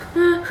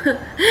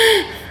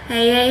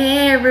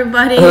Hey,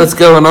 everybody. What's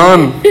going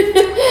on?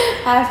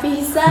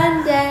 Happy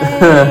Sunday.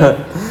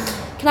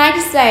 Can I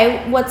just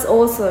say, what's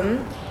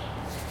awesome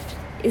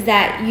is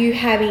that you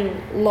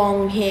having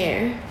long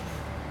hair,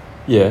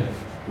 Yeah.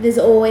 there's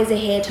always a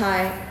hair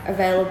tie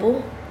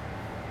available.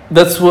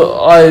 That's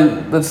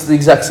the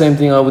exact same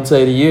thing I would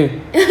say to you.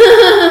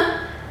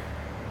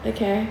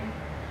 Okay.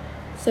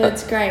 So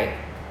it's great.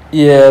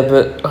 Yeah,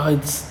 but I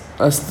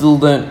still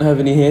don't have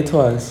any hair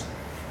ties.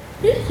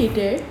 Yes, you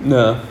do.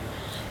 No.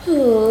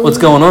 Ooh. What's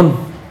going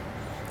on?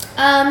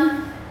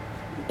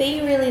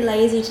 Being really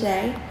lazy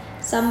today.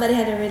 Somebody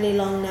had a really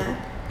long nap.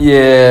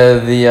 Yeah,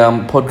 the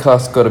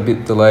podcast got a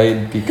bit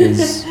delayed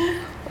because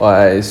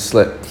I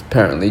slept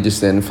apparently just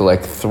then for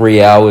like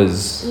 3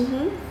 hours.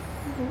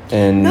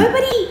 And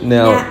Nobody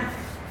now nap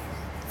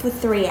for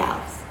 3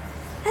 hours.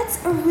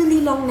 That's a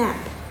really long nap.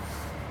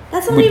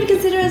 That's not even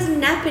considered as a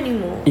nap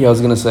anymore. Yeah, I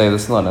was gonna say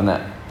that's not a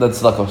nap.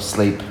 That's like a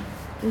sleep.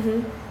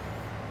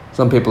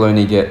 Some people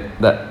only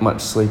get that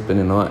much sleep in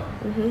a night.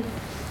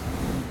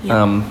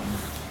 Yeah.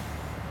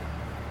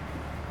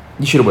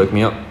 You should have woke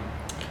me up.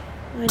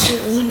 I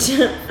didn't want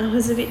to. I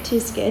was a bit too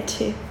scared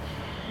to.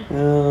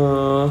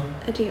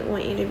 I didn't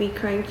want you to be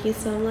cranky,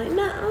 so I'm like,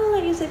 nah, I'll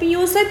let you sleep. But you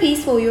were so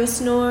peaceful. You were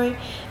snoring,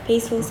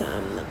 peaceful, so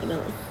I'm not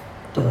gonna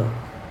do it.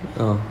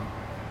 Oh.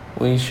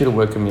 Well, you should have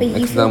woken me. But you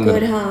Next feel time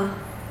good, huh?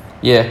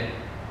 Yeah,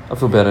 I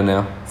feel better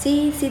now.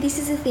 See, this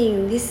is the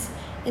thing. This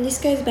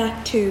goes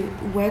back to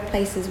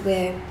workplaces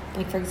where,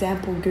 like for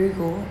example,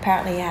 Google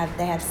apparently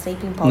they have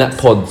sleeping pods. Nap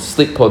pods,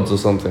 sleep pods or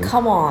something.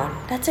 Come on,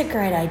 that's a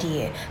great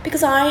idea.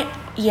 Because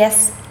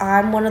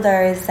I'm one of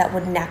those that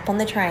would nap on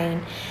the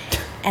train,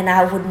 and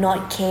I would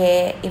not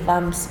care if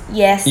I'm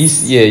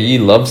You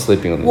love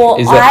sleeping on the Well,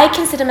 train. I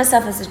consider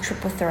myself as a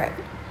triple threat.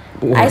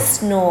 What? I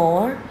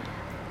snore,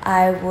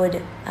 I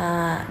would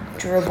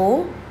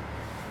dribble,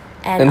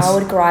 and I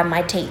would grind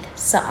my teeth.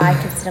 So I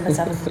consider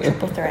myself as a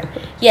triple threat.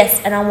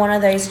 Yes, and I'm one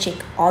of those chick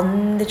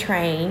on the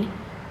train,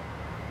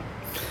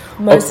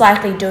 most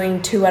likely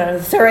doing 2 out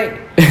of 3.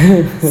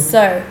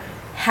 So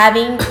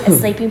having a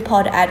sleeping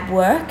pod at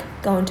work,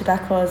 going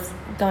back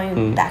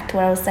to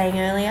what I was saying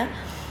earlier,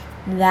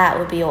 that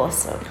would be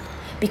awesome.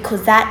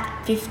 Because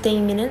that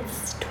 15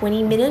 minutes,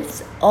 20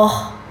 minutes,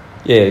 Yeah,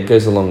 it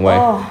goes a long way.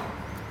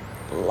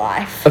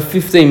 Life. A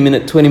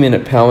 15-minute,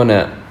 20-minute power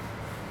nap,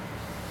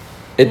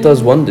 it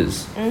does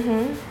wonders.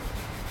 I'm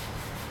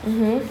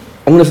going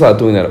to start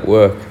doing that at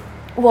work.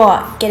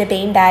 What? Get a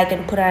beanbag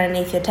and put it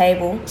underneath your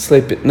table?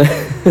 Sleep it.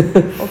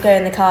 Or go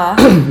in the car?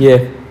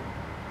 Yeah.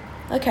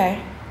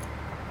 Okay.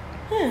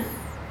 Yeah.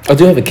 I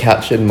do have a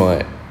couch in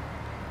my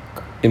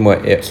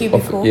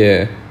Cubicle?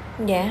 Yeah.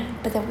 Yeah,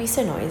 but that would be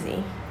so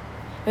noisy.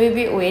 It would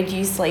be a bit weird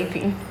you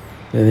sleeping.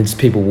 And then just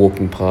people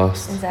walking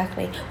past.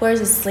 Exactly.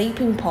 Whereas a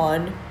sleeping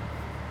pod...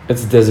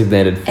 It's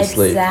designated for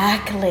sleep.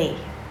 Exactly.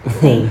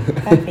 See?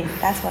 Perfect.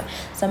 That's what...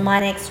 So my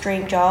next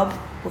dream job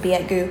will be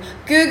at Google.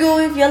 Google,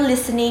 if you're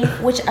listening,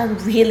 which I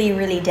really,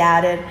 really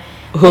doubted.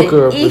 Hook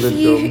her up with a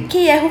job.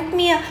 Yeah, hook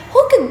me up.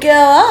 Hook a girl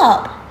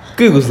up.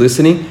 Google's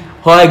listening.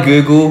 Hi,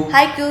 Google.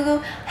 Hi,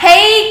 Google.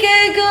 Hey,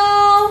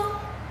 Google.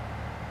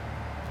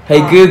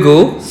 Hey,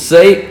 Google.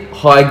 Say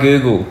hi,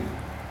 Google.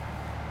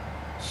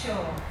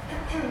 Sure.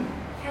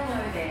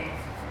 Hello there.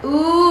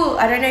 Ooh,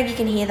 I don't know if you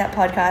can hear that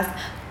podcast,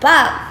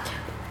 but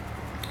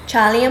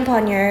Charlie and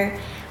Ponyo,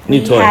 New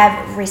we toy.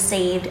 have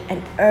received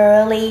an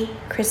early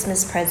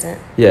Christmas present.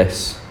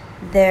 Yes.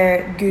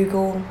 Their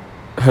Google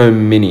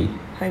Home Mini.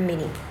 Home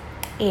Mini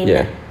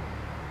in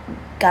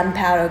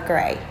gunpowder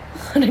grey.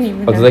 I don't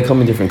even know. Oh, do they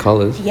come in different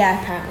colours?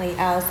 Yeah, apparently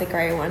ours the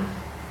grey one.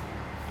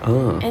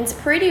 Ah. And it's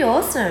pretty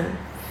awesome.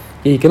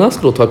 Yeah, you can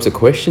ask all types of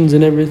questions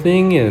and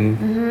everything,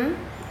 and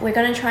We're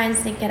going to try and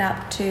sync it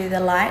up to the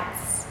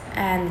lights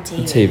and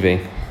the TV.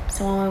 TV.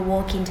 So when we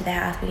walk into the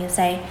house, we can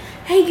say,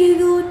 hey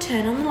Google,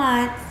 turn on the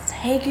lights.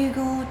 Hey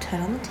Google,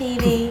 turn on the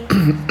TV.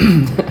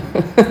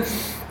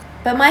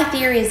 But my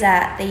theory is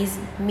that these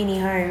mini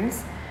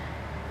homes,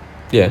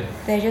 Yeah.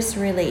 they're just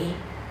really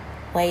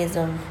ways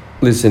of...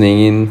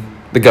 Listening in.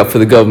 For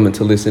the government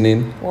to listen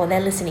in. Well,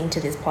 they're listening to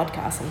this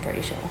podcast, I'm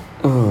pretty sure.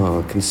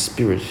 Oh,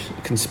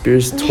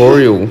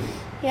 conspiratorial.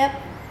 Yep.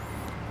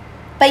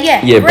 But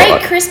yeah,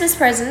 great Christmas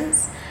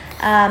presents.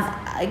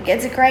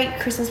 It's a great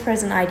Christmas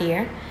present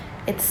idea.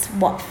 It's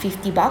what,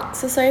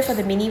 $50 or so for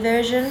the mini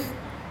version?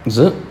 Is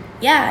it?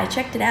 Yeah, I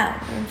checked it out.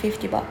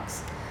 $50.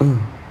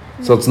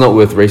 So it's not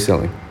worth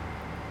reselling?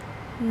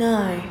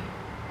 No.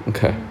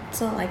 Okay. It's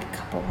not like a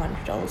couple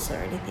 $100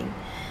 or anything.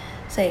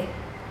 So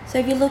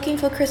if you're looking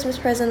for Christmas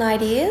present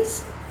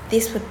ideas,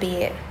 this would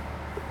be it.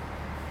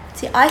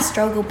 See, I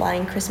struggle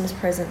buying Christmas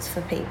presents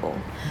for people.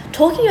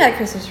 Talking about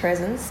Christmas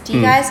presents, do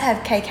you guys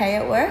have KK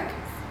at work?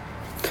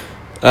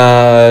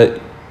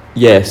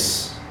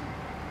 Yes.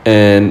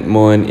 And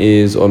mine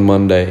is on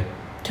Monday.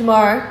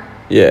 Tomorrow?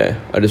 Yeah,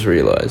 I just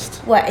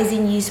realised. What, as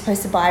in you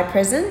supposed to buy a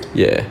present?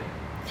 Yeah.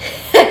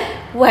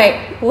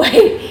 Wait.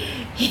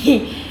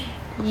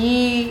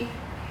 You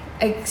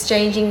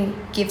exchanging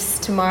gifts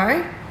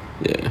tomorrow?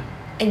 Yeah.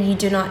 And you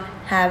do not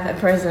have a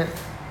present?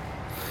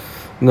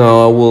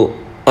 No, well,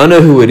 I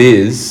know who it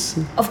is,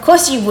 Of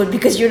course you would,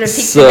 because you'd have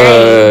picked So-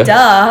 the name.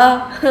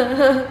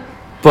 Duh.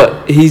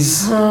 but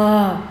he's.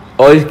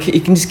 Oh,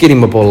 you can just get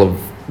him a bottle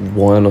of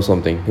wine or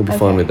something. He'll be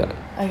fine with that.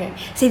 Okay.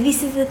 See,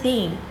 this is the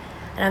thing,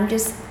 and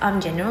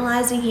I'm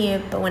generalizing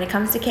here, but when it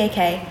comes to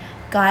KK,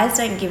 guys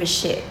don't give a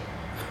shit.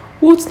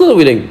 Well, it's not that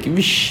we don't give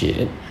a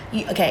shit.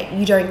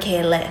 You don't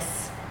care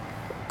less.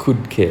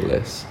 Could care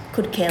less.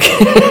 Could care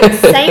less.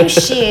 Same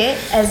shit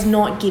as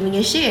not giving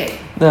a shit.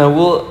 No,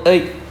 well,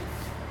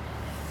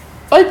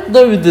 I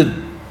know the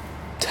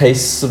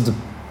tastes of the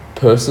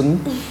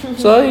person,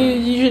 so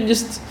you should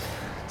just.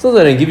 It's not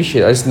that I don't give a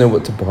shit. I just know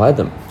what to buy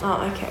them.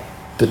 Oh, okay.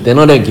 But then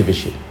I don't give a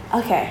shit.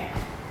 Okay.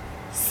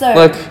 So.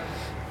 Like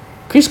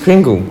Kris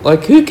Kringle.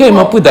 Like, who came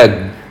up with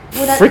that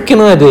freaking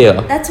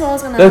idea? That's what I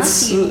was going to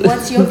ask you.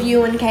 What's your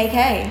view on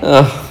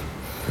KK?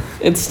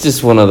 It's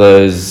just one of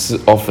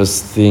those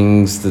office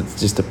things that's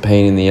just a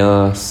pain in the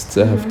ass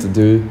to have to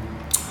do.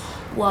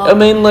 Well, I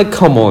mean, like,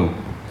 come on.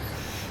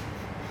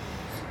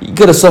 You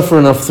gotta suffer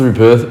enough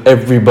through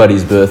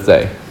everybody's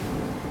birthday.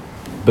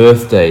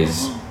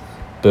 Birthdays.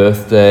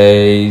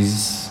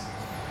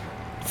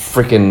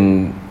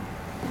 Freaking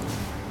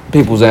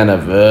people's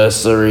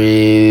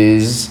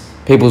anniversaries,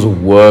 people's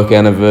work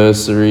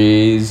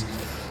anniversaries,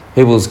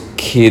 people's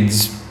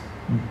kids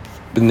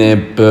and their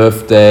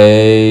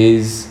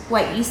birthdays.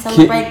 wait, you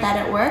celebrate that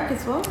at work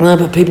as well? No,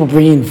 but people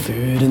bring in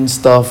food and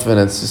stuff, and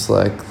it's just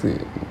like,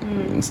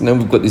 so now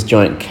we've got this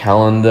giant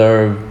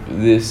calendar of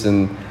this,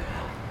 and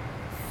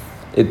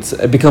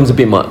it becomes a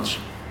bit much.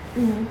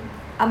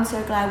 I'm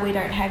so glad we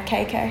don't have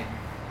KK.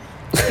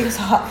 Because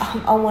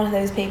I'm one of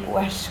those people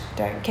where I just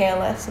don't care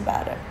less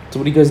about it. So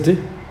what do you guys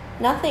do?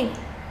 Nothing.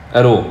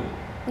 At all?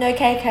 No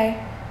KK.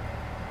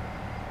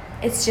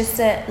 It's just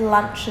a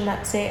lunch and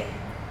that's it.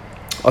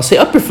 I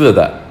prefer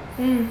that.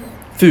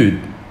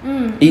 Food.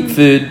 Eat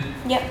food,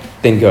 Yep.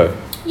 then go.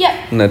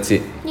 Yep. And that's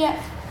it. Yep.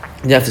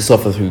 You have to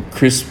suffer through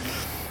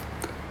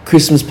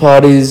Christmas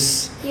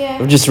parties. Yeah.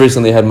 I've just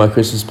recently had my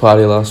Christmas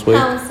party last week.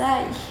 How was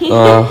that?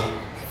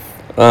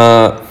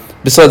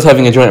 Besides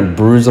having a giant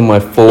bruise on my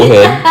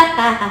forehead,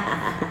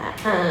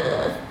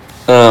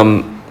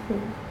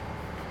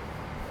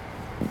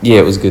 yeah,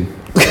 it was good.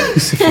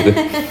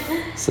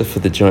 except for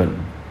the giant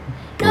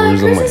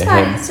bruise on my Christmas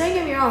head. parties, don't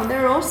get me wrong,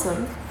 they're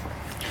awesome.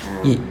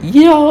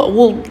 Yeah,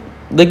 well,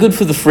 they're good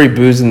for the free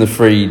booze and the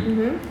free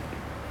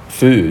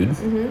food,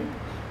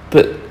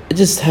 but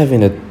just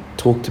having to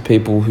talk to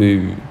people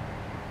who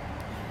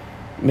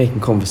making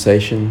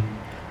conversation,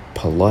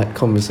 polite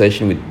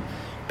conversation with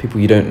people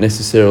you don't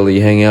necessarily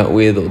hang out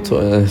with, or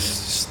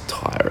it's just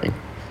tiring.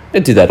 I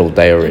do that all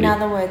day already. In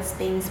other words,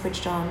 being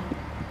switched on.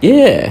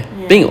 Yeah,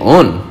 being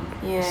on,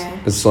 Yeah.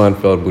 as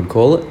Seinfeld would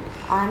call it.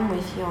 I'm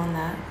with you on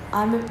that.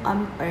 I'm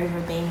over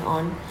being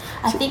on.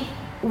 I think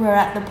we're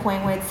at the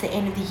point where it's the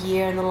end of the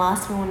year and the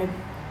last thing we want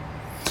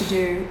to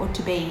do or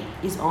to be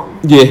is on.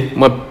 Yeah,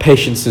 my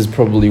patience is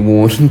probably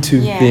worn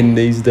too thin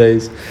these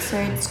days. So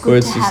it's Or good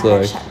it's to just have that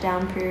like-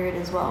 shutdown period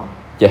as well.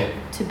 Yeah,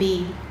 To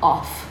be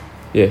off.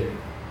 yeah.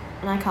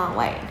 And I can't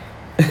wait.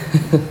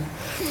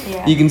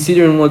 Yeah. You can sit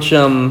here and watch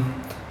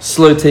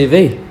slow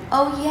TV.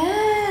 Oh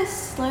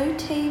yes, slow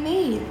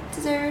TV.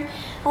 So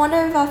I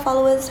wonder if our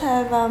followers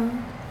have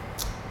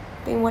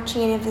been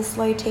watching any of the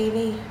slow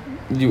TV.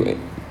 Do you you want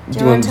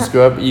want to to-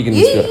 describe it? You can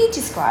describe. You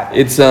describe it.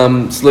 It's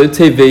slow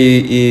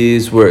TV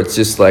is where it's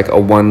just like a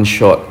one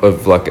shot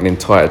of like an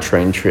entire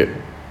train trip.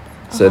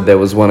 So there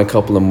was one a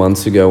couple of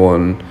months ago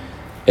on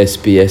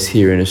SBS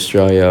here in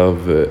Australia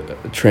of a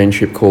train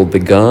trip called the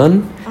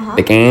Ghan.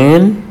 The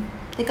Ghan.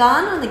 The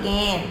Ghan or the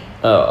Gan?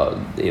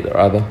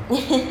 Either.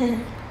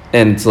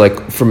 And it's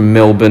like from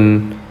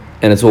Melbourne,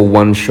 and it's all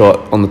one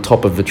shot on the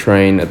top of a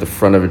train, at the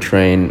front of a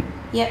train,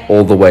 Yep.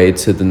 all the way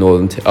to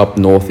the up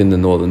north in the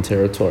Northern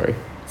Territory.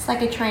 It's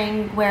like a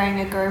train wearing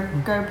a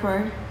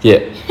GoPro Yeah,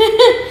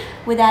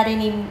 without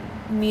any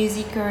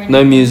music or anything.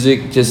 no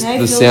music, just No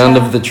the sound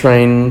filter. of the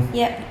train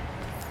Yep.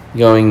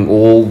 going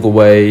all the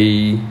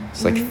way.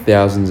 It's like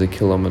thousands of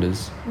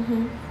kilometers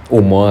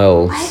or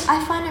miles.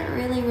 I find it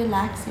really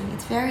relaxing.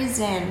 It's very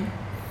zen.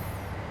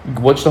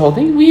 Watch the whole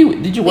thing.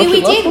 Did you watch We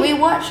it? last did. time? We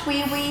watched. We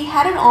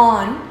had it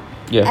on.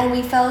 Yeah. And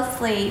we fell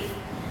asleep.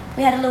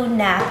 We had a little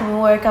nap and we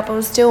woke up. It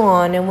was still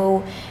on,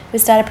 and we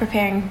started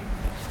preparing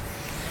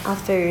our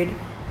food.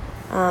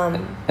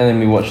 And then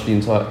we watched the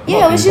entire.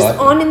 Yeah, it was just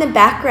on in the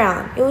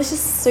background. It was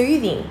just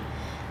soothing.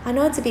 I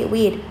know it's a bit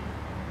weird,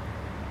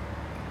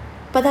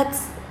 but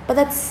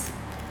that's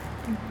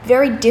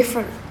very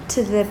different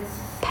to the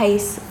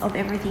pace of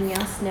everything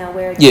else now,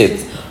 where it's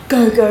just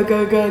go,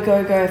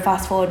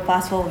 fast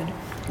forward.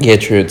 Yeah,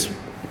 true. It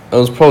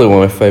was probably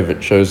one of my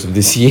favorite shows of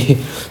this year.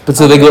 But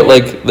so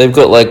they've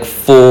got like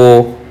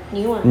 4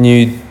 New one.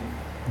 new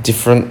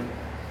different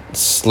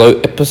slow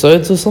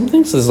episodes or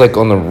something. So there's like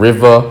on the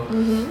river.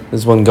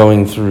 There's one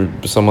going through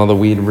some other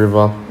weird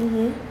river.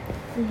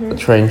 The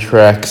train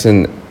tracks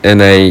and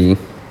a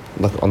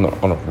like on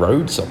a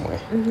road somewhere.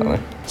 I don't know.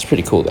 It's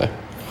pretty cool though.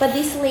 But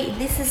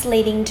this is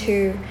leading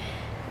to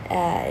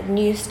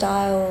new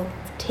style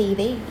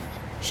TV.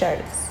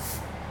 shows.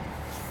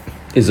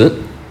 Is it?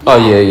 Oh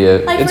yeah.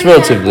 Like It's for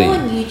relatively.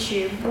 example, on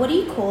YouTube, what do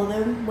you call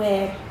them?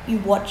 Where you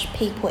watch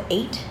people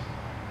eat?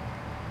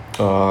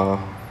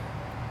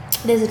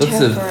 There's a That's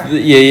term for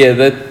it. yeah.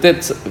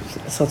 That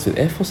starts with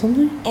F or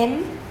something.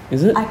 M.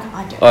 Is it? I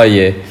don't. Oh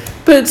yeah,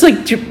 but it's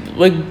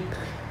like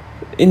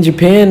in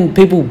Japan,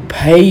 people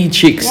pay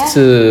chicks Yeah.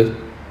 to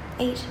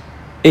Eat.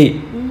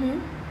 eat.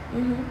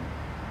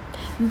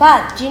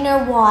 But do you know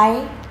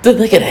why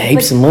They get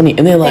heaps of money,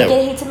 and they're they like,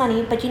 get heaps of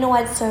money? But you know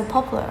why it's so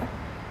popular?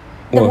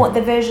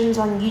 The versions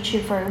on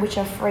YouTube for which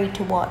are free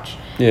to watch.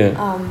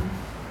 yeah,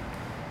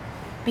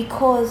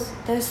 Because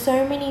there's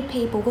so many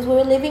people. Because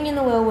we're living in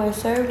a world where we're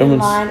so Everyone's-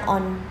 reliant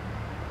on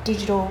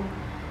digital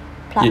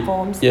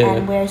platforms, yeah.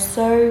 and we're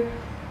so.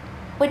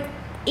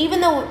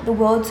 Even though the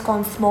world's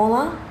gone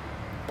smaller,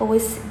 but we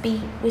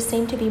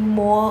seem to be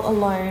more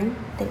alone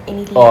than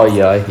anything Oh else.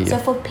 yeah, I hear. So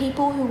for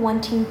people who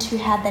wanting to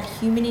have that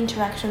human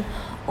interaction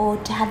or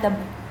to have the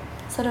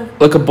sort of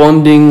Like a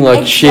bonding,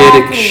 like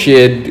Exactly.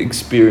 shared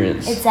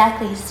experience.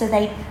 exactly, so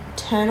they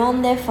turn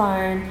on their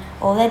phone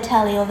or their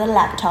telly or their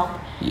laptop,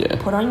 Yeah,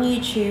 put on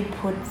YouTube,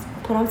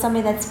 put on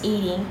somebody that's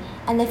eating,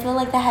 and they feel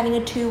like they're having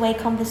a two-way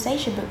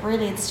conversation, but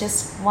really it's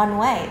just one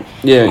way.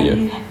 yeah,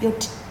 And yeah.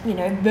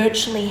 you're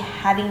virtually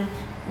having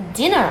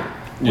dinner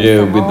with Yeah,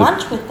 them with or the-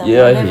 lunch with them,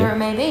 yeah, I whatever hear. it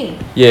may be.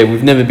 Yeah,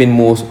 we've never been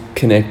more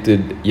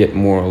connected yet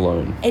more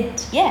alone.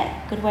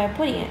 Good way of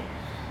putting it.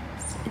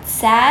 It's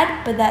sad,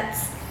 but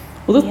that's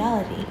Well, that-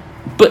 reality.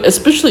 But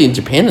especially in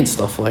Japan and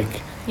stuff,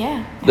 like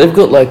Yeah. they've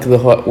got like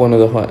one of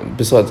the high,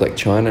 besides like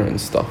China and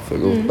stuff,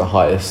 they've got the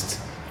highest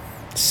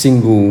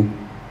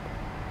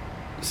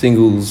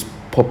singles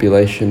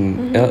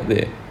population out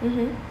there,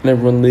 and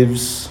everyone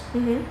lives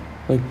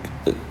like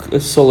a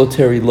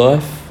solitary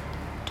life.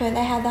 Don't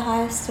they have the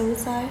highest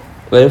suicide?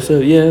 They also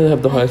they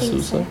have the I highest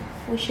think suicide.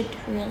 so. We should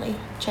really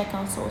check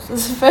our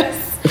sources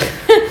first.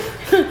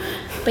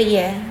 but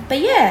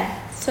yeah.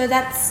 So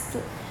that's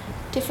the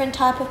different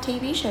type of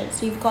TV shows.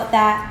 So you've got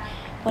that.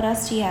 What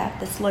else do you have?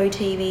 The slow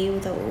TV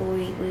that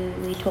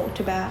we talked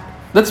about.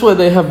 That's why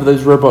they have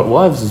those robot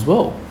wives as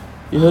well.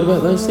 You heard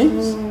about those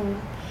things?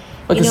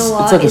 Like You know it's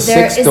what? like a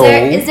sex doll.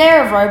 Is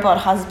there a robot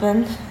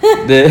husband?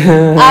 There-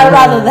 I'd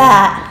rather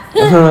that.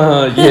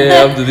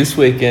 yeah, after this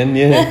weekend,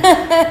 yeah.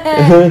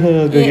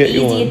 I'll go get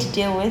you Easier one. to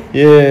deal with.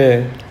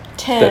 Yeah,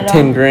 Turn that it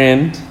 10 on.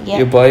 grand, Yep.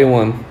 you buy you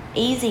one.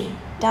 Easy.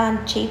 Done.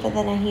 Cheaper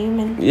than a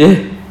human. Yeah.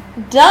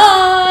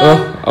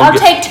 Done. I'll I'll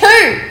take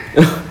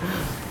two.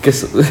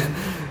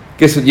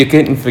 Guess what you're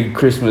getting for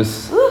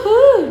Christmas?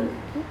 Woohoo.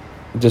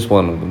 Just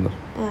one of them.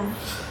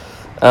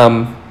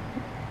 Though.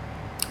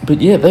 But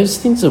yeah, those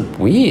things are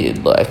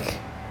weird. Like,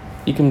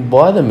 you can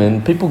buy them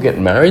and people get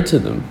married to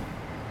them.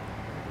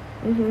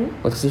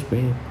 Like, it's just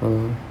weird. I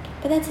don't know.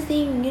 But that's the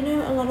thing,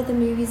 a lot of the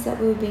movies that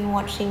we've been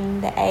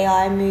watching, the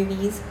AI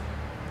movies,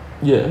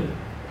 Yeah.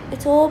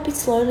 it's all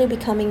slowly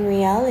becoming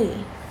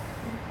reality.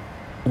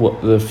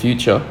 What, the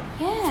future?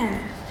 Yeah.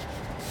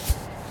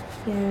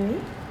 You know what I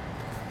mean?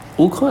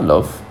 Well, kind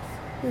of.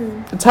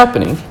 It's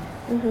happening.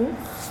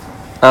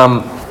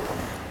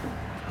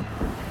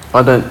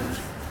 I don't.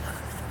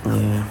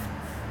 Yeah.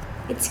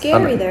 It's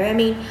scary though. I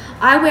mean,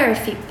 I wear a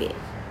Fitbit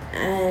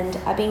and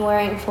I've been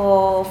wearing it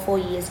for 4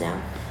 years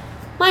now.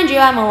 Mind you,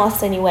 I haven't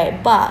lost any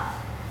weight, but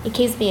it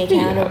keeps me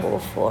accountable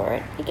for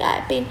it.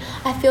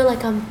 I feel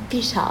like I'm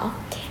fitter.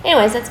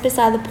 Anyways, that's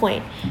beside the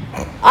point.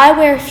 I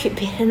wear a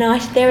Fitbit and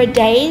there are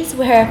days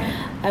where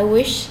I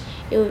wish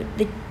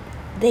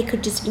they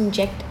could just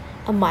inject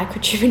a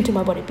microchip into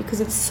my body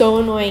because it's so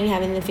annoying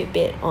having the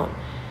Fitbit on.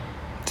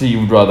 So you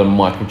would rather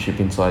microchip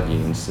inside you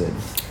instead?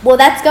 Well,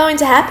 that's going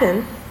to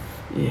happen.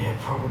 Yeah,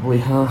 probably,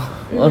 huh?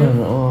 I don't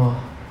know.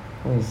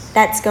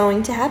 That's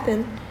going to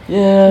happen.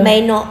 Yeah.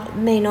 May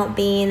not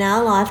be in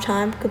our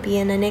lifetime. Could be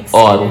in the next.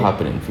 Oh, it'll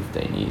happen in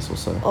 15 years or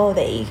so. Oh,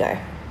 there you go.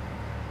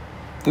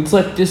 It's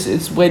like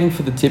it's waiting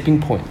for the tipping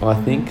point. I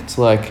think it's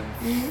like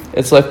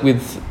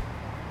with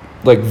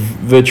like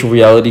virtual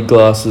reality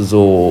glasses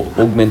or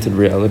augmented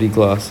reality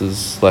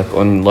glasses, like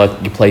on like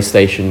your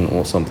PlayStation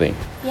or something.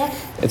 Yeah.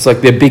 It's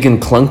like they're big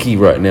and clunky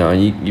right now,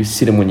 and you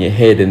sit them on your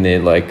head, and they're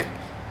like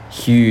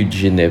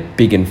huge and they're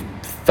big and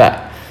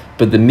fat.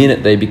 But the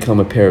minute they become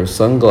a pair of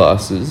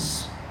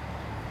sunglasses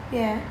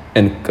Yeah.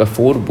 and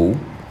affordable,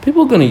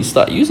 people are going to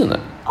start using that.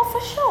 Oh,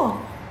 for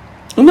sure.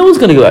 And no one's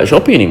going to go out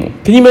shopping anymore.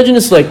 Can you imagine?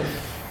 It's like,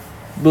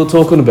 we were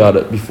talking about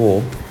it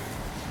before.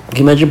 Can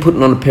you imagine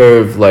putting on a pair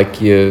of like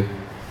your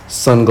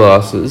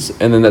sunglasses,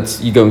 and then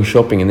that's you going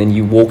shopping, and then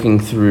you walking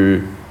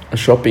through a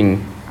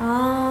shopping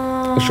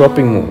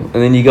mall, and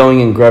then you're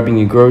going and grabbing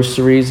your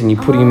groceries, and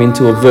you're putting them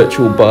into a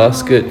virtual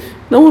basket.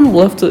 No one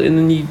will have to, and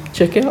then you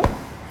check out.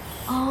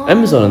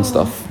 Amazon and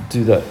stuff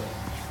do that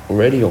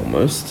already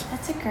almost.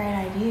 That's a great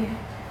idea.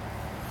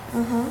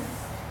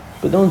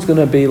 But no one's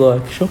gonna be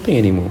like shopping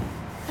anymore.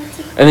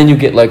 And then you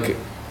get like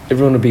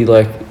everyone will be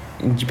like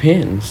in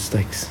Japan, just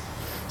like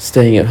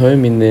staying at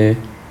home in their.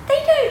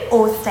 They don't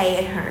all stay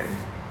at home.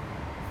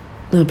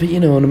 No, but you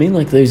know what I mean.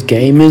 Like those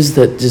gamers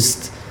that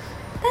just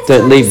That's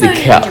don't not leave the just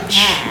only in couch.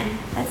 Japan.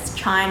 That's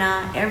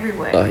China,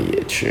 everywhere. Oh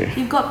yeah, true.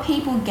 You've got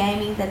people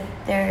gaming that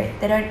they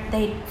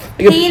They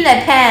pee in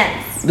their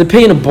pants. They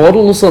pee in a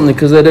bottle or something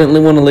because they don't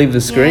want to leave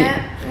the screen,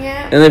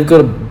 Yeah. and they've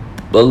got a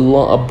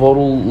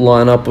bottle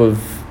lineup of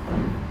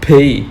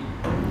pee.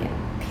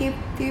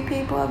 Few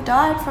people have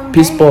died from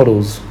Piss gaming.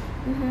 bottles.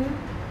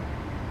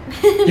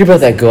 Mm-hmm. You hear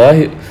about that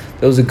guy?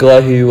 There was a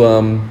guy who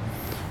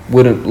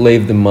wouldn't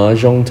leave the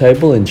mahjong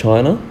table in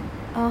China,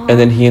 and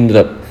then he ended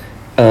up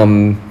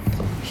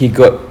he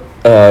got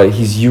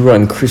his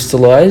urine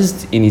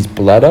crystallized in his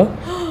bladder,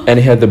 and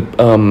he had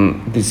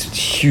this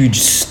huge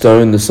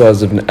stone the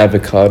size of an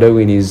avocado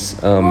in his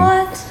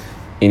What?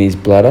 in his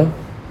bladder.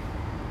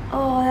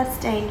 Oh, that's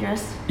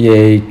dangerous.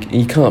 Yeah,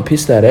 you can't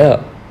piss that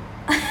out.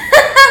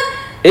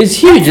 It's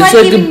huge. It's It's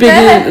like like a giving bigger.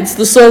 birth. It's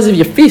the size of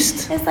your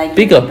fist. It's like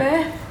Bigger. giving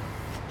birth.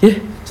 Yeah.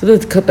 So they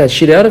had to cut that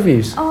shit out of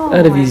his Oh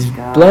out of my his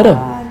God. bladder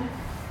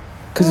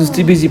because he was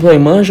too busy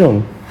playing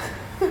mahjong.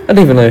 I don't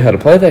even know how to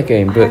play that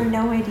game, I but have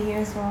no idea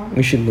as well.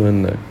 we should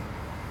learn though.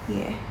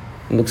 Yeah.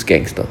 It looks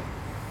gangster.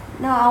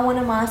 No, I want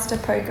to master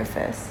poker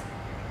first.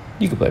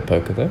 You could play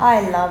poker though.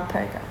 I love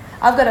poker.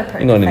 I've got a poker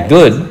You're not any face.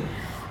 good.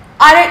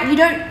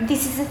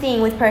 This is the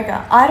thing with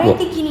poker. I don't What?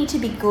 think you need to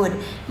be good.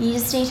 You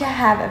just need to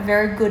have a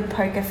very good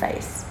poker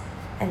face.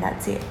 And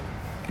that's it.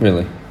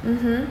 Really.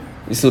 Mm-hmm.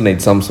 You still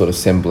need some sort of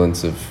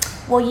semblance of.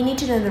 Well, you need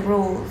to know the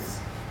rules.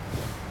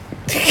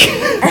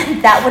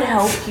 That would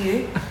help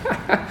you.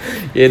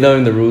 Yeah,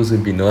 knowing the rules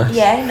would be nice.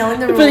 Yeah, knowing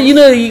the rules. But you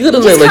know, you gotta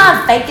You know just like.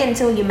 can't fake it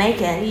until you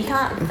make it. You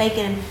can't fake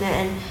it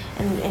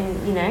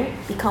and you know,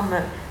 become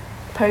a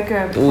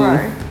poker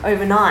pro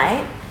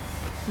overnight.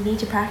 You need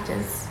to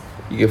practice.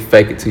 You can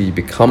fake it till you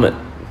become it.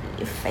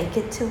 You fake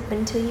it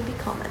until you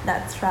become it.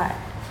 That's right.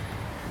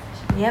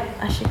 Yep,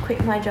 I should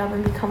quit my job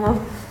and become a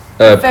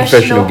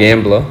Professional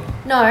gambler.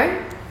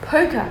 No,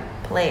 poker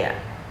player.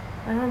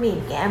 I don't want to be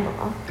a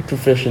gambler. A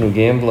professional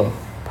gambler.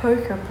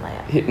 Poker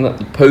player. Hitting up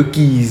the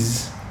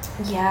pokies.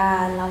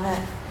 Yeah, I love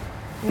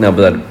it. No,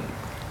 but that.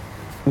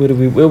 What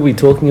were we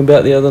talking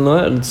about the other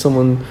night? And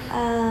someone.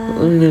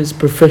 Is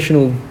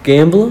professional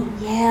gambler.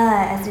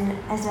 Yeah,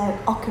 as an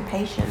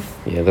occupation.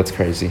 Yeah, that's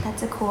crazy.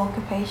 That's a cool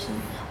occupation.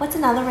 What's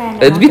another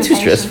random It'd be too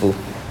occupation? stressful.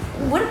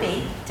 Would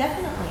be,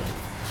 definitely.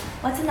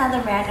 What's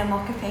another random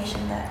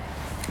occupation that...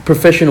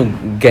 Professional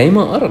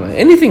gamer? I don't know.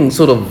 Anything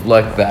sort of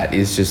like that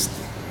is just.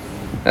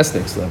 That's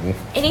next level.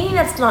 Anything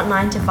that's not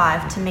 9 to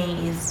 5 to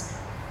me is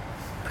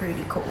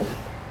pretty cool.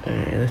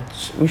 Yeah,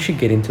 we should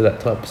get into that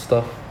type of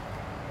stuff.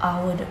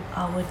 I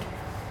would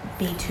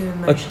be too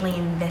emotionally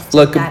invested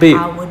like a that bit-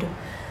 I would...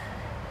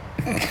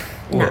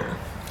 No.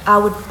 I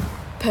would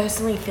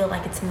personally feel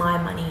like it's my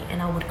money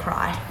and I would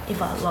cry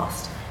if I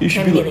lost You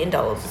should $10 be like- million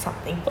or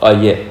something. Oh,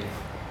 yeah.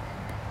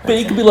 But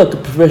you could be like a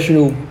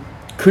professional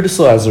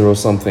criticizer or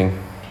something.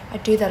 I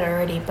do that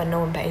already, but no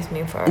one pays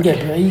me for it.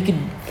 Yeah, but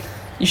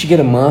you should get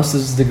a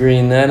master's degree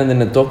in that and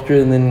then a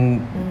doctorate and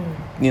then,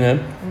 you know,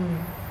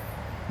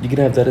 you could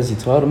have that as your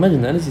title.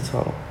 Imagine that as your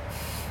title.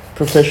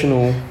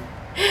 Professional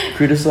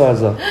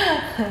criticizer.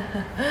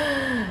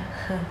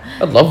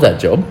 I'd love that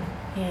job.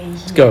 Yeah, you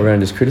Just go around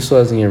just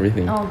criticizing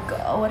everything. Oh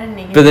god, what a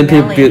negative But then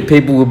belly.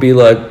 people will be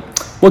like,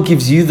 what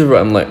gives you the right?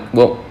 I'm like,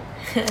 well,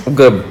 I've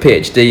got a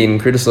PhD in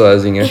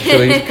criticizing,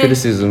 actually,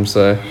 criticism,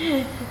 so.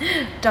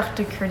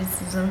 Dr.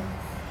 Criticism.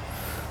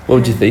 What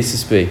would your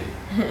thesis be?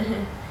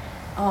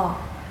 Oh,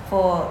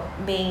 for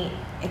being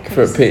a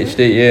For a criticism?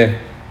 PhD, yeah.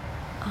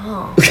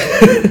 Oh.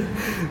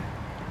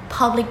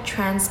 Public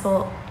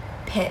transport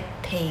pet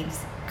peeves.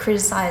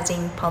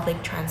 Criticizing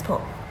public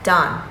transport.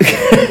 Done.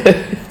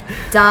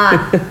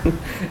 Done.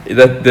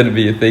 That'd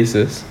be your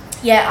thesis.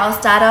 Yeah, I'll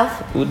start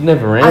off. It would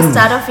never end. I'll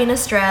start off in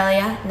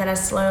Australia, and then I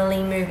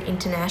slowly move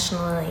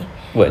internationally.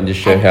 What, and just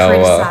show And how...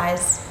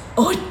 criticize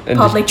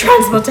public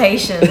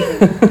transportation.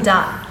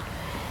 Done.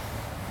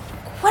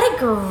 What a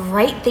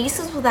great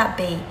thesis would that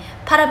be?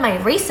 Part of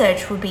my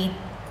research would be,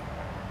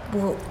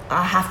 well,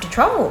 I have to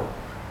travel.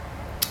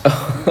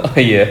 Oh,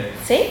 yeah.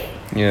 See?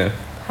 Yeah.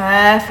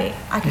 Perfect.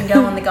 I can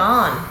go on the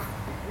gone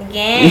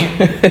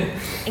again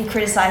and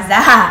criticize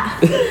that.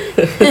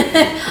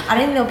 I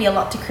don't think there'll be a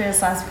lot to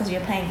criticize because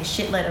you're paying a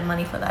shitload of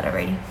money for that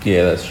already.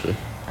 Yeah, that's true.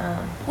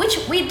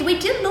 Which we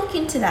did look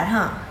into that,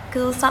 huh?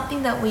 Because it was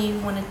something that we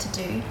wanted to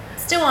do.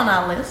 Still on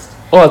our list.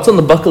 Oh, it's on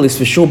the bucket list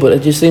for sure, but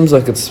it just seems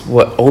like it's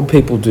what old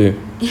people do.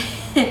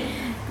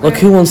 Like,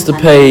 who wants to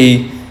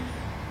pay...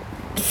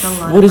 It's a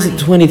lot What of is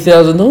it, money.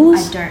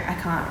 $20,000? I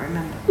can't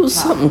remember. It was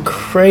something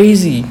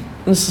crazy.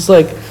 And it's just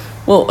like,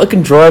 well, I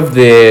can drive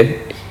there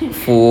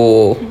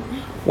for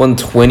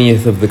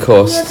 1/20th of the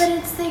cost. Yeah, but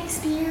it's the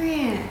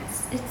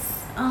experience.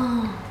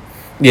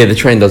 Yeah, the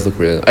train does look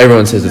really...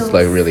 Everyone says it's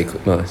like really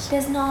nice.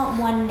 There's not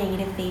one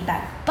negative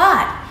feedback.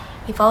 But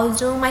if I was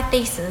doing my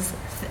thesis,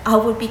 I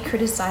would be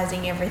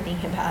criticizing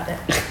everything about it.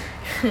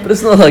 But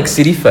it's not like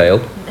City Fail.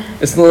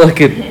 It's not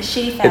like a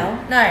Shitty fail.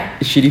 No.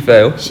 shitty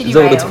fail. Shitty Is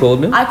that what it's rail.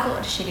 called now? I call it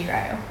a shitty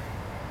rail.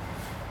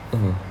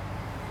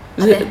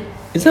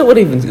 Is that what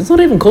even... It's not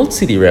even called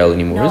City Rail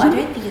anymore, No, is I it?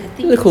 don't think it's a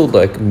thing. They're called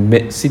like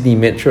Sydney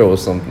Metro or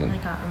something. I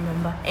can't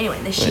remember. Anyway,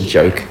 the A shitty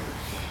joke. rail.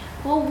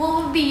 Well,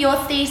 what would be your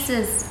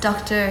thesis,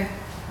 Doctor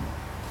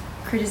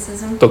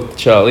Criticism? Dr.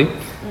 Charlie.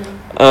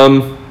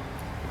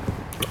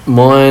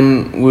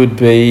 Mine would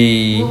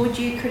be. What would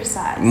you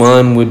criticize?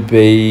 Mine would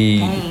be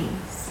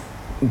Games.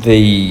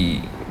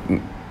 the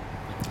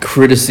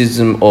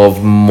criticism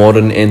of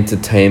modern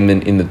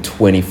entertainment in the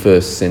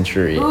 21st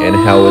century and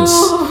how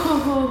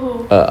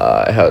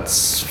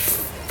it's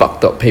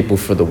fucked up people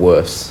for the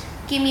worse.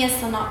 Give me a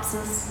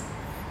synopsis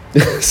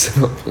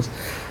Synopsis.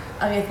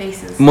 of your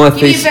thesis. My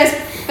Give me thesis.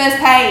 first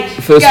page.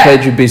 First Go.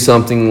 page would be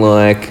something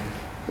like,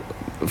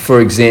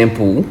 for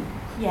example,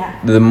 Yeah.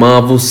 the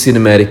Marvel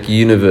Cinematic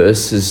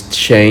Universe has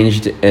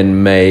changed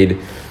and made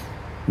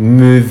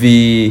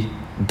movie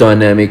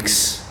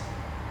dynamics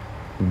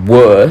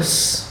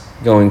worse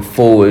going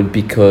forward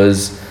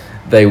because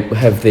they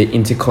have their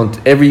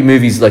every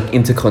movie's like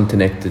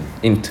interconnected.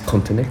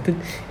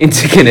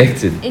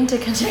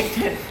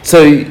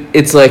 So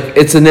it's like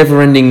it's a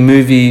never-ending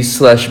movie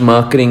 /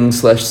 marketing /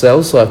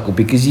 sales cycle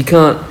because you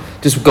can't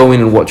just go in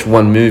and watch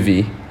one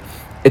movie.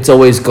 It's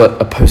always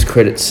got a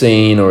post-credit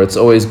scene, or it's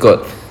always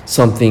got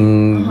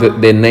something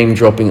that they're name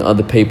dropping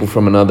other people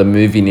from another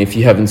movie, and if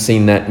you haven't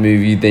seen that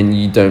movie, then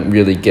you don't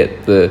really get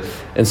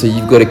and so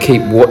you've got to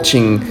keep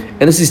watching,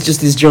 and this is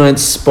just this giant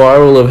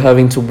spiral of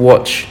having to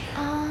watch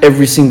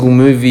every single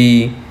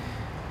movie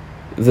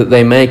that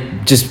they make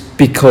just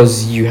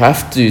because you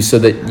have to, so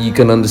that you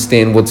can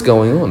understand what's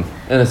going on.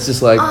 And it's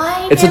just like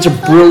it's such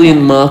a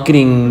brilliant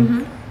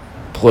marketing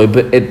ploy,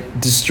 but it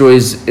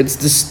destroys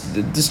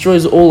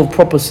all of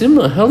proper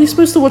cinema. How are you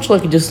supposed to watch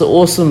like just an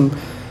awesome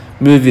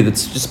movie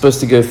that's just supposed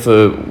to go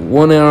for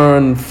 1 hour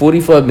and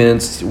 45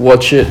 minutes,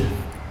 watch it,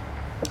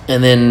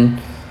 and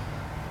then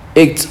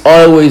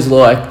I always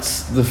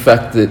liked the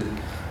fact that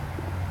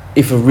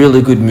if a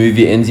really good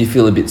movie ends, you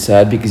feel a bit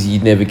sad because you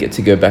never get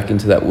to go back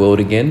into that world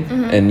again,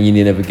 and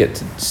you never get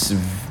to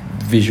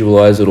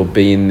visualize it or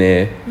be in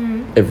there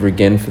ever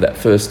again for that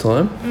first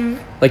time.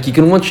 Like you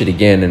can watch it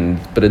again,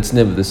 but it's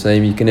never the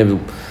same. You can never,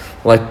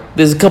 like,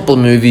 there's a couple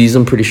of movies,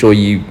 I'm pretty sure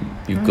you've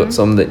got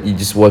some that you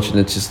just watch and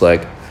it's just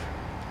like,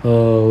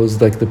 oh, it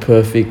was like the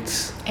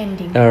perfect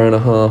ending. Hour and a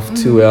half,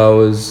 2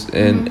 hours,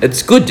 and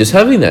it's good just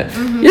having that.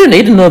 You don't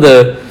need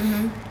another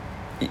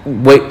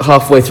wait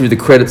halfway through the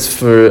credits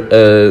for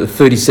a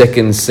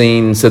 30-second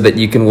scene so that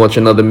you can watch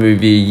another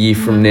movie a year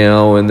from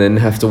now, and then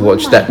have to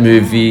watch that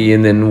movie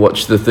and then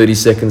watch the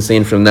 30-second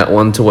scene from that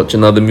one to watch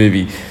another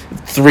movie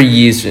 3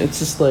 years. It's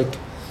just like,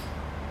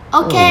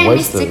 okay,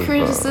 waste Mr. of-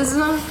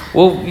 Criticism.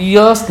 well, you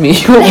asked me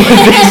what my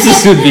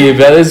thesis would be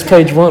about. It's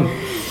page 1.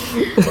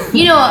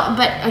 You know what?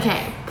 But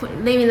okay,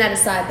 leaving that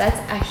aside, that's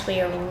actually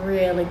a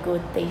really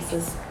good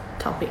thesis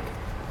topic.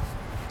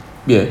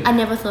 Yeah. I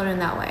never thought in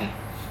that way.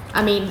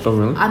 I mean, Oh,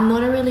 really? I'm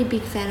not a really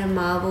big fan of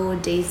Marvel or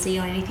DC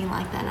or anything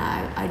like that.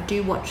 I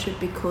do watch it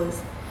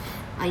because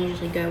I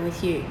usually go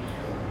with you.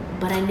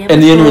 But I never.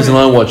 And the only thought reason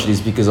of- I watch it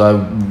is because I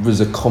was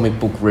a comic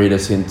book reader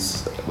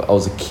since I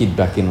was a kid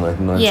back in like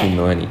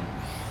 1990.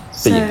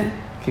 So, But yeah,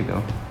 keep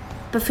going.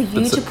 but for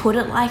you That's to it. put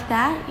it like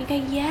that, you go,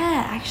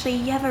 yeah, actually,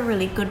 you have a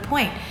really good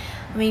point.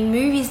 I mean,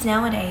 movies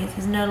nowadays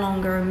is no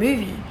longer a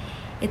movie.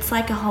 It's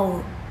like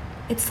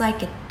it's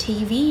like a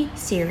TV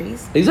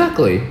series.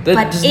 Exactly. That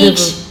But just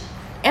each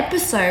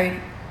episode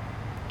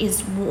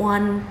is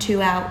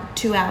 2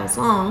 hours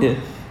long. Yeah.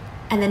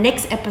 And the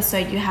next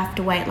episode you have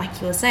to wait,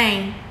 like you were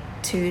saying,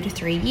 2 to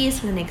 3 years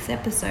for the next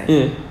episode.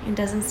 Yeah. It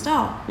doesn't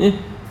stop. Yeah.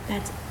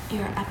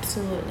 You're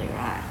absolutely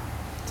right.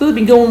 So they've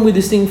been going with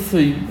this thing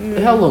for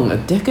how long? A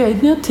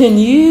decade now? 10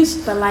 years?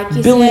 But like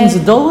you Billions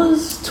said, of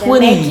dollars? they're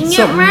 20 making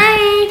something. it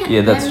rain.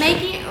 Yeah, that's They're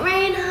true. making it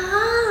rain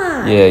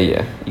hard.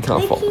 Yeah. You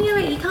can't fault Making them.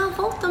 it, you can't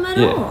fault them at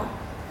Yeah. all.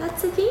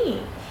 That's the thing.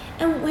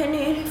 And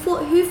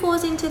who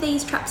falls into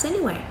these traps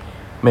anyway?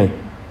 Me.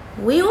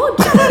 We all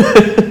do.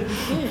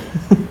 Yeah.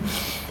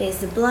 There's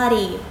the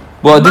bloody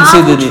Well, I did see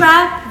Marvel that.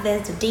 trap.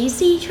 There's the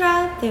DC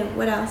trap. There,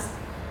 what else?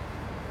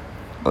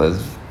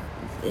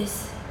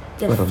 There's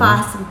I the don't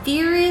Fast and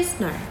Furious.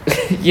 No.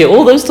 Yeah,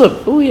 all those type.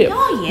 Oh yeah.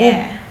 Oh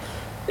yeah.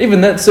 Well,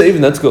 even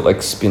that's got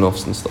like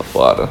spin-offs and stuff.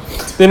 Well, I don't know.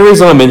 The only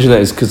reason I mention that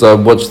is because I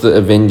watched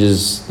the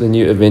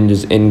new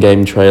Avengers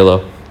Endgame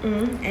trailer,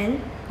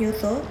 And your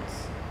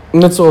thoughts?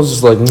 and that's why I was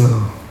just like,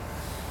 no.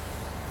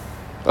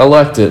 I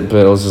liked it,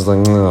 but I was just like,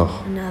 no.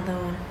 Another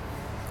one.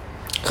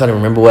 Can't even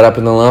remember what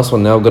happened in the last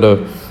one. Now I've got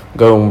to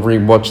go and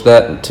rewatch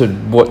that to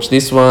watch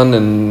this one,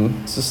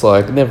 and it's just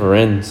like it never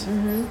ends.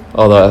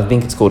 Although I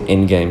think it's called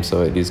Endgame,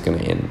 so it is going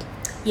to end.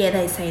 Yeah,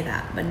 they say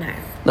that, but no.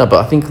 No,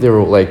 but I think they're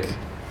all like,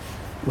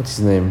 what's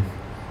his name?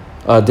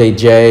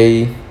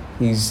 DJ.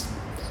 He's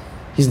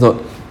not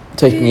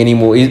taking any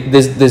more.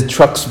 There's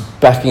trucks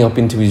backing up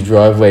into his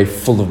driveway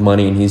full of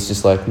money, and he's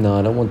just like, no,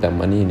 I don't want that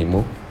money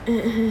anymore.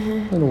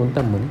 I don't want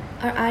that money.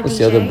 Or RDJ, What's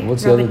the other-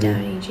 what's the Robert other dude?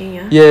 Downey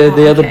Jr. Yeah, Oh,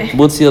 the other. okay.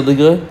 What's the other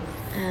guy?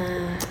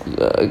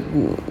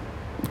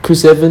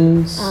 Chris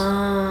Evans.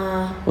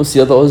 What's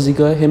the other Aussie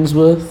guy?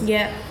 Hemsworth.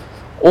 Yeah,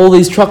 All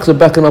these trucks are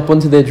backing up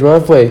onto their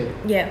driveway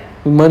yeah.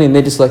 with money, and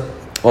they're just like,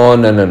 oh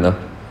no,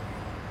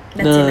 That's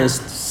no, enough.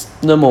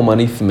 it's no more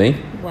money for me.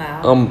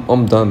 Wow.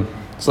 I'm done.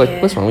 It's like,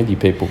 Yeah. what's wrong with you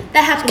people?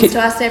 That happens to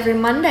us every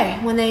Monday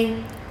when the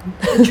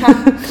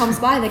truck comes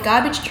by, the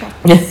garbage truck.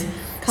 It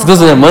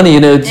doesn't have money,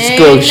 just Ain't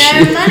go no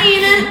shit. money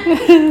in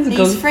it.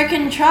 These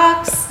freaking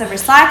trucks, the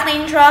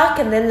recycling truck,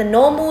 and then the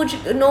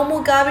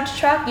normal garbage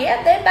truck.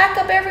 Yeah, they back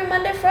up every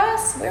Monday for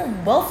us. We're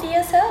wealthy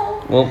as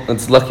hell. Well,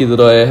 it's lucky that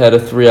I had a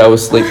 3-hour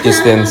sleep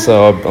just then,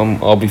 so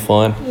I'll be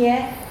fine.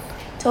 Yeah.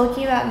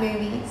 Talking about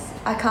movies,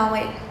 I can't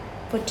wait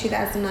for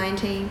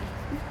 2019.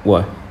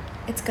 Why?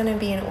 It's going to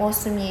be an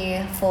awesome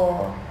year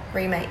for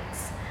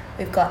remakes.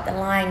 We've got The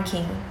Lion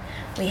King.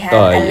 We have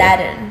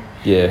Aladdin.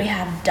 Yeah. We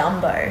have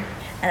Dumbo.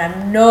 And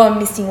I know I'm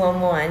missing one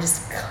more. I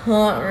just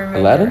can't remember.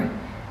 Aladdin?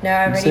 No,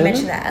 I already Say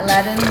mentioned that.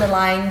 Aladdin, The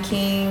Lion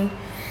King,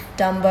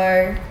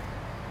 Dumbo.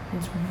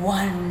 There's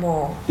one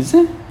more. Is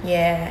it?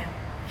 Yeah.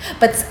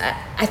 But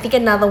I think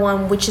another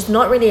one, which is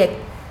not really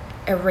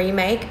a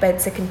remake, but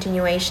it's a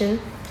continuation.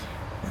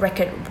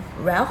 Wreck-It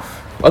Ralph.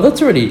 Oh,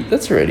 that's already out. Oh,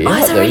 it's already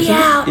isn't it?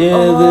 out. Yeah,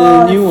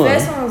 Oh, the new one.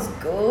 first one was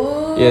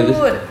good.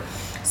 Yeah,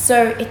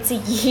 So it's a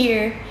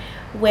year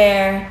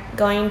where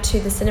going to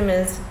the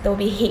cinemas, there will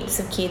be heaps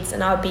of kids,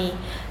 and I'll be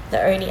the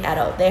only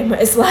adult there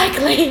most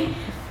likely.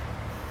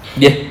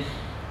 Yeah.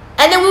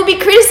 And then we'll be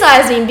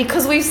criticizing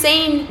because we've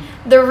seen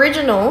the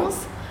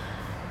originals.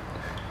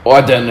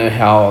 I don't know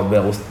how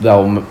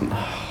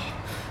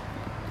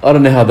I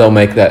don't know how they'll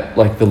make that,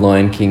 like The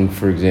Lion King,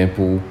 for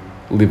example,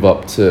 live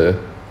up to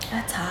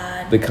That's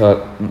hard. the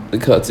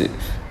cuts.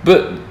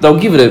 But they'll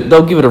give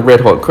it a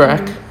red hot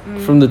crack.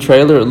 From the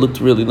trailer, it looked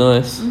really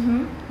nice.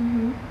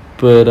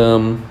 But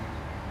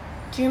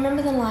Do you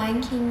remember The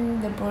Lion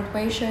King, the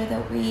Broadway show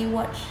that we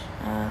watched?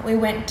 We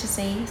went to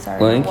see.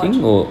 Lion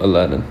King or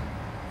Aladdin?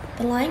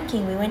 The Lion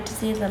King. We went to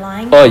see The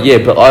Lion King. Oh yeah,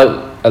 but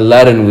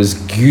Aladdin was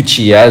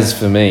Gucci as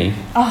for me.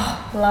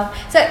 Oh, love.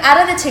 So out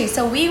of the two,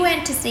 so we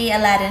went to see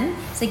Aladdin.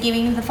 So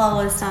giving the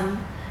followers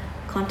some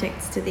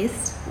context to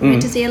this, we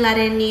went to see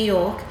Aladdin in New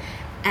York,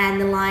 and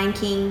The Lion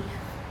King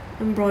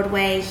on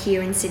Broadway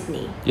here in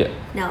Sydney. Yeah.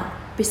 Now,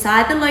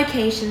 beside the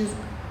locations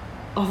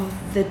of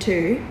the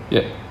two,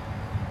 Yeah.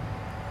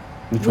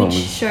 which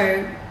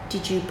show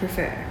did you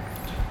prefer?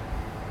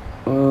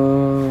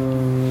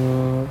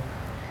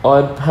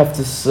 I'd have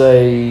to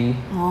say.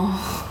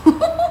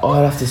 Oh.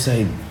 I'd have to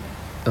say,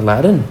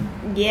 Aladdin.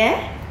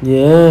 Yeah.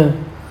 Yeah.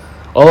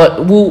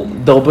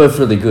 They were both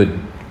really good.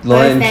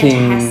 Lion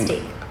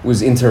King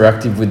was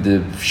interactive with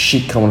the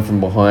shit coming from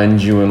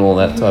behind you and all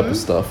that type of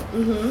stuff.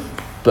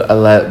 But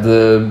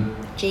the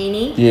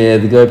Genie. Yeah,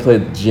 the guy who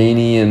played the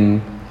genie,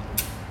 and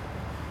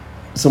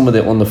some of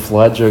the on the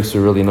fly jokes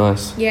were really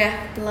nice. Yeah,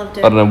 loved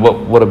it. I don't know,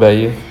 what about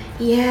you?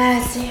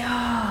 Yes,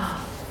 yeah.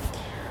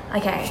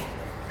 Okay,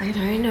 I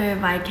don't know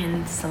if I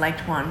can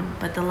select one,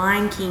 but The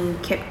Lion King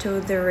kept to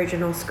the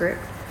original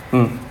script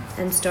and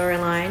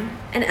storyline,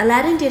 and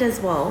Aladdin did as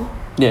well.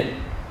 Yeah.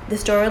 The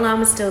storyline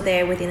was still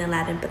there within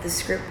Aladdin, but the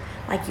script,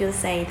 like you were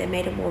saying, they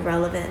made it more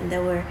relevant, and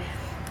there were,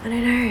 I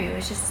don't know, it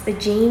was just the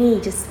genie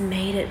just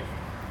made it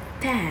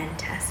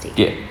fantastic.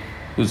 Yeah,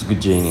 he was a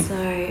good genie.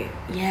 So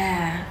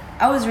yeah,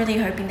 I was really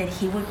hoping that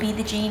he would be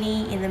the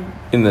genie in the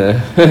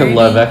movie.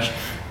 live action,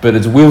 but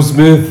it's Will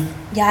Smith.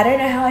 Yeah, I don't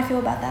know how I feel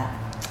about that.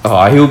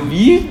 Oh,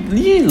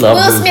 you love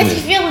Will Smith,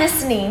 if you're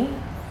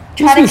listening,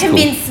 try to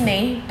convince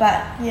me.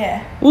 But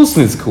yeah, Will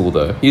Smith's cool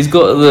though. He's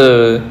got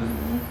the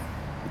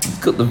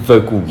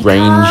vocal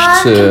range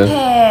can't to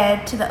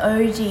compare to the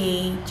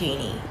OG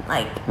genie.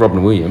 Like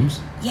Robin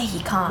Williams. yeah, you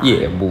can't.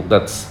 Yeah, well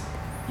that's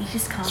You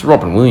just can't. it's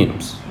Robin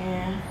Williams.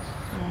 Yeah.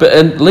 But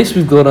at least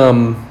we've got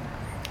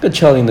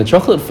Charlie and the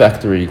Chocolate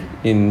Factory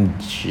in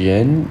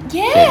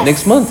Yes.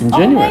 next month in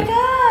January. Oh my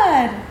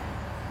god.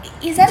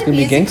 Is that It's a gonna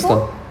be musical?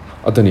 gangster.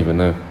 I don't even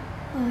know.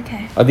 Oh,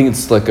 okay. I think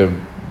it's like a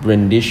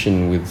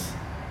rendition with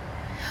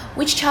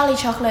Which Charlie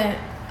Chocolate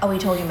are we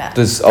talking about?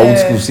 this old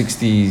school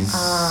 60s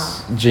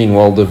Gene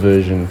Wilder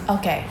version.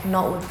 Okay,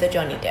 not with the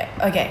Johnny Depp.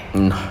 Okay.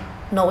 No.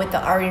 Not with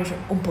the orange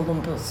Oompa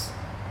Loompas.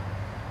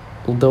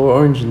 Well, they were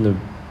orange in the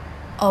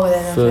Oh,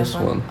 then the first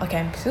first one.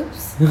 Okay.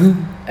 Oops.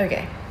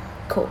 Okay.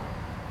 Cool.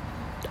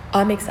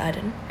 I'm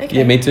excited. Okay.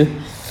 Yeah, me too.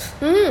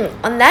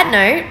 On that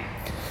note,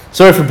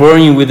 Sorry for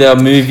boring you with our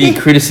movie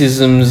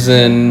criticisms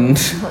and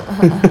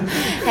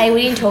hey,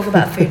 we didn't talk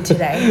about food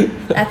today.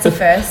 That's a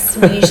first.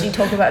 We usually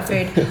talk about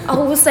food.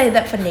 Oh, we'll save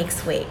that for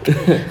next week.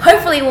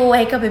 Hopefully, we'll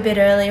wake up a bit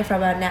earlier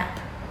from our nap.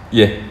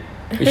 yeah,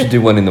 we should do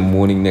one in the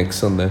morning next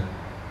Sunday.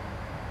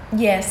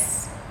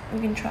 Yes, we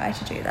can try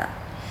to do that.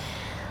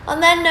 On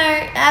that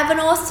note, have an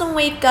awesome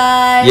week,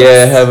 guys.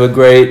 Yeah, have a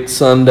great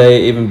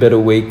Sunday, even better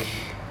week,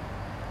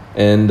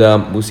 and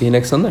we'll see you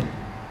next Sunday.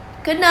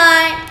 Good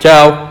night.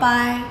 Ciao.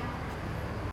 Bye.